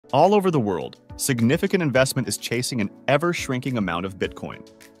All over the world, significant investment is chasing an ever-shrinking amount of Bitcoin.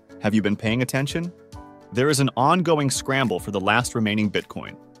 Have you been paying attention? There is an ongoing scramble for the last remaining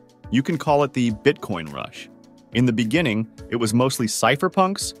Bitcoin. You can call it the Bitcoin rush. In the beginning, it was mostly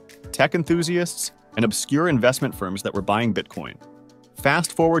cypherpunks, tech enthusiasts, and obscure investment firms that were buying Bitcoin.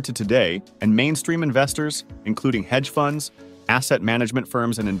 Fast forward to today, and mainstream investors, including hedge funds, asset management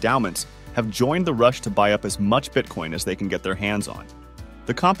firms, and endowments, have joined the rush to buy up as much Bitcoin as they can get their hands on.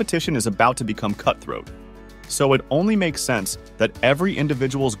 The competition is about to become cutthroat. So it only makes sense that every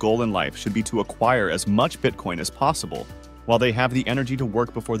individual's goal in life should be to acquire as much Bitcoin as possible while they have the energy to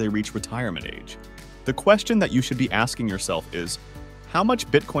work before they reach retirement age. The question that you should be asking yourself is, how much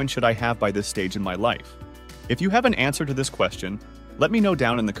Bitcoin should I have by this stage in my life? If you have an answer to this question, let me know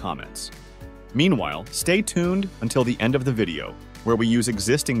down in the comments. Meanwhile, stay tuned until the end of the video, where we use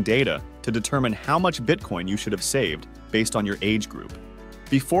existing data to determine how much Bitcoin you should have saved based on your age group.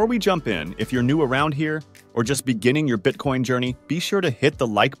 Before we jump in, if you're new around here or just beginning your Bitcoin journey, be sure to hit the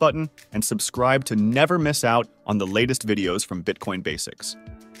like button and subscribe to never miss out on the latest videos from Bitcoin Basics.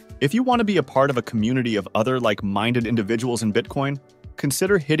 If you want to be a part of a community of other like-minded individuals in Bitcoin,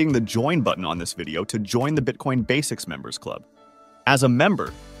 consider hitting the join button on this video to join the Bitcoin Basics Members Club. As a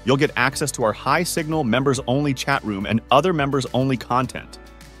member, you'll get access to our high-signal members-only chat room and other members-only content.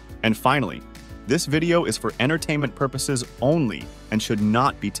 And finally, this video is for entertainment purposes only and should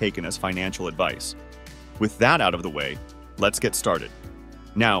not be taken as financial advice. With that out of the way, let's get started.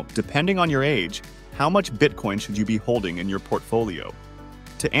 Now, depending on your age, how much Bitcoin should you be holding in your portfolio?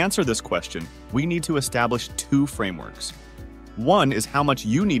 To answer this question, we need to establish two frameworks. One is how much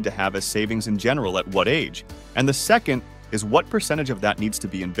you need to have as savings in general at what age, and the second is what percentage of that needs to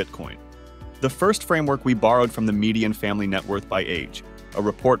be in Bitcoin. The first framework we borrowed from the median family net worth by age, a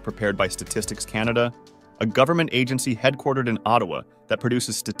report prepared by Statistics Canada, a government agency headquartered in Ottawa that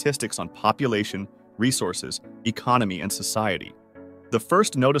produces statistics on population, resources, economy, and society. The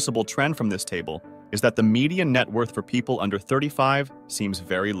first noticeable trend from this table is that the median net worth for people under 35 seems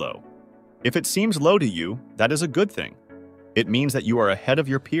very low. If it seems low to you, that is a good thing. It means that you are ahead of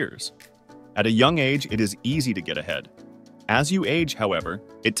your peers. At a young age, it is easy to get ahead. As you age, however,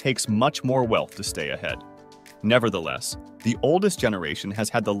 it takes much more wealth to stay ahead. Nevertheless, the oldest generation has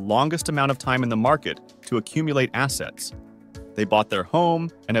had the longest amount of time in the market to accumulate assets. They bought their home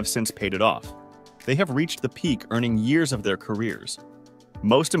and have since paid it off. They have reached the peak, earning years of their careers.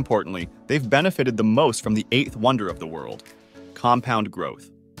 Most importantly, they've benefited the most from the eighth wonder of the world, compound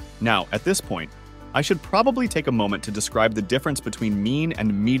growth. Now, at this point, I should probably take a moment to describe the difference between mean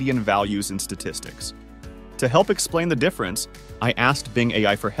and median values in statistics. To help explain the difference, I asked Bing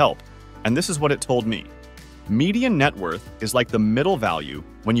AI for help, and this is what it told me. Median net worth is like the middle value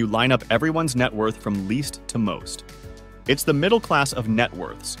when you line up everyone's net worth from least to most. It's the middle class of net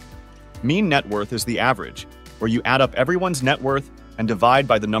worths. Mean net worth is the average, where you add up everyone's net worth and divide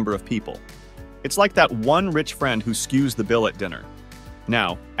by the number of people. It's like that one rich friend who skews the bill at dinner.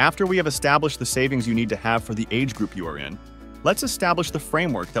 Now, after we have established the savings you need to have for the age group you are in, let's establish the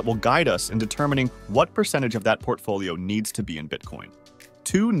framework that will guide us in determining what percentage of that portfolio needs to be in Bitcoin.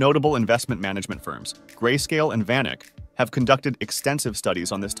 Two notable investment management firms, Grayscale and VanEck, have conducted extensive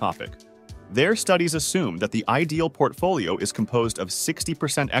studies on this topic. Their studies assume that the ideal portfolio is composed of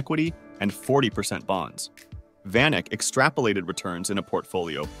 60% equity and 40% bonds. VanEck extrapolated returns in a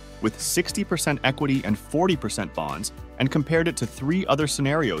portfolio with 60% equity and 40% bonds and compared it to three other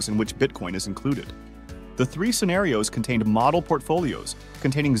scenarios in which Bitcoin is included. The three scenarios contained model portfolios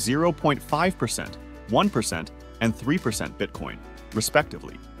containing 0.5%, 1%, and 3% Bitcoin,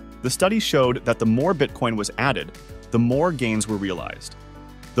 respectively. The study showed that the more Bitcoin was added, the more gains were realized.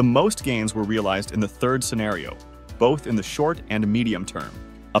 The most gains were realized in the third scenario, both in the short and medium term,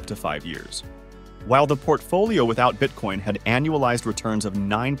 up to 5 years. While the portfolio without Bitcoin had annualized returns of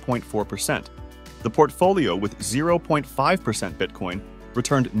 9.4%, the portfolio with 0.5% Bitcoin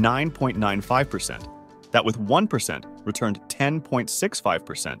returned 9.95%, that with 1% returned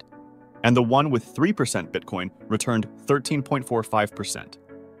 10.65%, and the one with 3% Bitcoin returned 13.45%.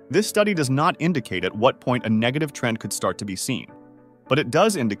 This study does not indicate at what point a negative trend could start to be seen, but it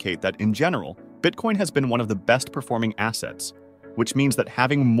does indicate that, in general, Bitcoin has been one of the best performing assets, which means that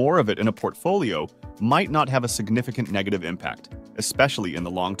having more of it in a portfolio might not have a significant negative impact, especially in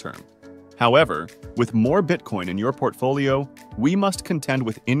the long term. However, with more Bitcoin in your portfolio, we must contend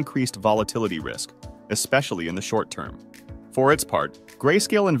with increased volatility risk, especially in the short term. For its part,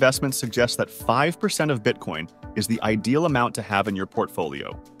 Grayscale Investments suggests that 5% of Bitcoin is the ideal amount to have in your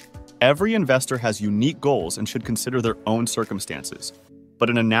portfolio. Every investor has unique goals and should consider their own circumstances. but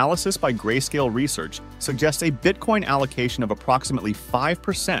an analysis by Grayscale Research suggests a Bitcoin allocation of approximately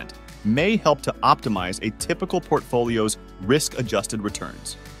 5% may help to optimize a typical portfolio's risk-adjusted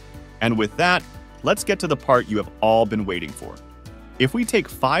returns. And with that, let's get to the part you have all been waiting for. If we take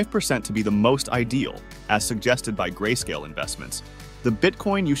 5% to be the most ideal, as suggested by Grayscale Investments, the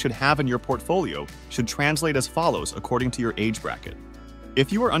Bitcoin you should have in your portfolio should translate as follows according to your age bracket.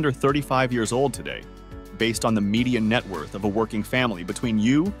 If you are under 35 years old today, based on the median net worth of a working family between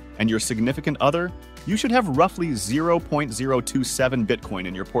you and your significant other, you should have roughly 0.027 Bitcoin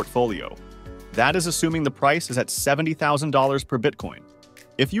in your portfolio. That is assuming the price is at $70,000 per Bitcoin.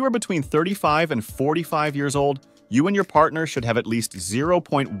 If you are between 35 and 45 years old, you and your partner should have at least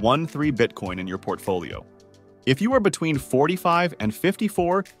 0.13 Bitcoin in your portfolio. If you are between 45 and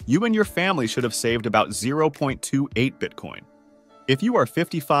 54, you and your family should have saved about 0.28 Bitcoin. If you are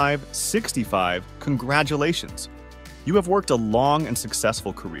 55, 65, congratulations! You have worked a long and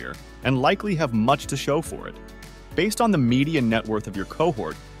successful career and likely have much to show for it. Based on the median net worth of your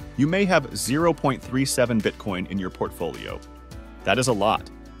cohort, you may have 0.37 Bitcoin in your portfolio. That is a lot.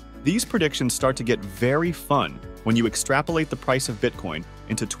 These predictions start to get very fun when you extrapolate the price of Bitcoin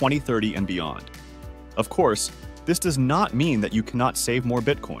into 2030 and beyond. Of course, this does not mean that you cannot save more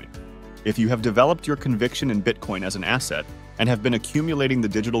Bitcoin. If you have developed your conviction in Bitcoin as an asset and have been accumulating the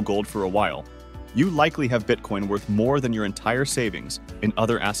digital gold for a while, you likely have Bitcoin worth more than your entire savings in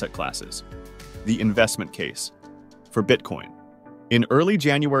other asset classes. The investment case for Bitcoin. In early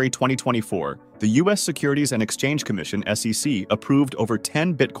January 2024, the U.S. Securities and Exchange Commission (SEC) approved over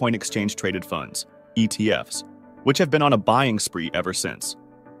 10 Bitcoin exchange-traded funds, ETFs, which have been on a buying spree ever since.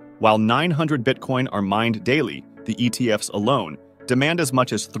 While 900 Bitcoin are mined daily, the ETFs alone demand as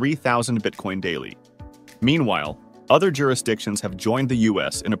much as 3,000 Bitcoin daily. Meanwhile, other jurisdictions have joined the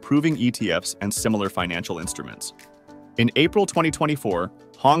U.S. in approving ETFs and similar financial instruments. In April 2024,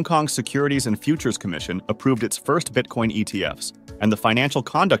 Hong Kong's Securities and Futures Commission approved its first Bitcoin ETFs, and the Financial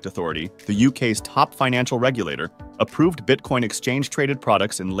Conduct Authority, the UK's top financial regulator, approved Bitcoin exchange-traded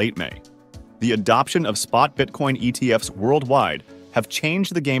products in late May. The adoption of spot Bitcoin ETFs worldwide have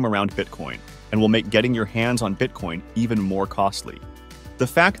changed the game around Bitcoin and will make getting your hands on Bitcoin even more costly. The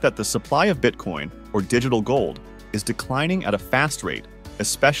fact that the supply of Bitcoin, or digital gold, is declining at a fast rate,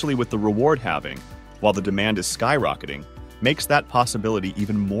 especially with the reward halving, while the demand is skyrocketing, makes that possibility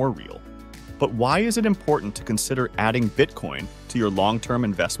even more real. But why is it important to consider adding Bitcoin to your long-term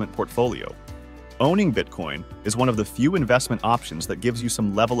investment portfolio? Owning Bitcoin is one of the few investment options that gives you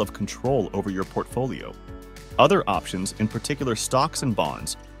some level of control over your portfolio. Other options, in particular stocks and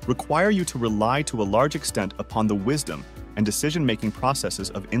bonds, require you to rely to a large extent upon the wisdom and decision-making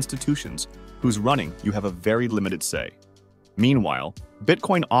processes of institutions whose running you have a very limited say. Meanwhile,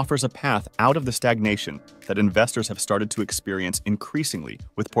 Bitcoin offers a path out of the stagnation that investors have started to experience increasingly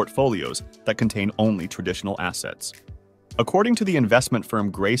with portfolios that contain only traditional assets. According to the investment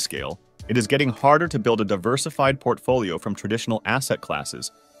firm Grayscale, it is getting harder to build a diversified portfolio from traditional asset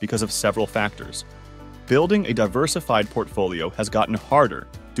classes because of several factors. Building a diversified portfolio has gotten harder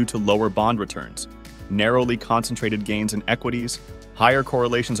due to lower bond returns, narrowly concentrated gains in equities, higher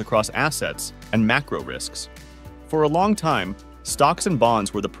correlations across assets, and macro risks. For a long time, stocks and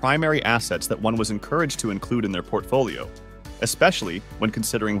bonds were the primary assets that one was encouraged to include in their portfolio, especially when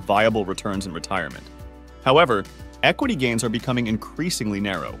considering viable returns in retirement. However, equity gains are becoming increasingly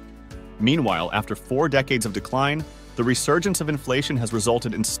narrow. Meanwhile, after 4 decades of decline, the resurgence of inflation has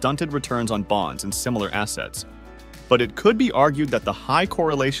resulted in stunted returns on bonds and similar assets. But it could be argued that the high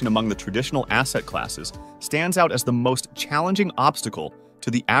correlation among the traditional asset classes stands out as the most challenging obstacle to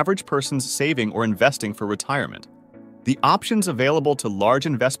the average person's saving or investing for retirement. The options available to large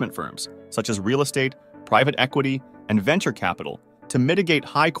investment firms, such as real estate, private equity, and venture capital, to mitigate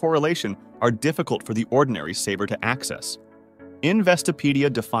high correlation are difficult for the ordinary saver to access.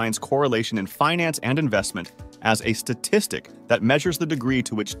 Investopedia defines correlation in finance and investment as a statistic that measures the degree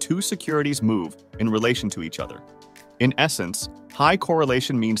to which two securities move in relation to each other. In essence, high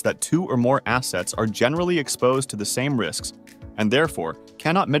correlation means that 2 or more assets are generally exposed to the same risks and therefore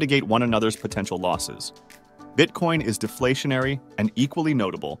cannot mitigate one another's potential losses. Bitcoin is deflationary and equally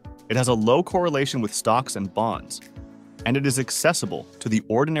notable. It has a low correlation with stocks and bonds, and it is accessible to the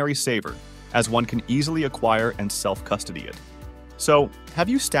ordinary saver as one can easily acquire and self-custody it. So, have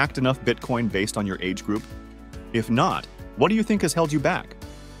you stacked enough Bitcoin based on your age group? If not, what do you think has held you back?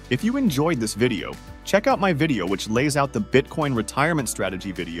 If you enjoyed this video, check out my video which lays out the Bitcoin retirement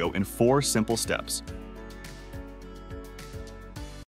strategy video in 4 simple steps.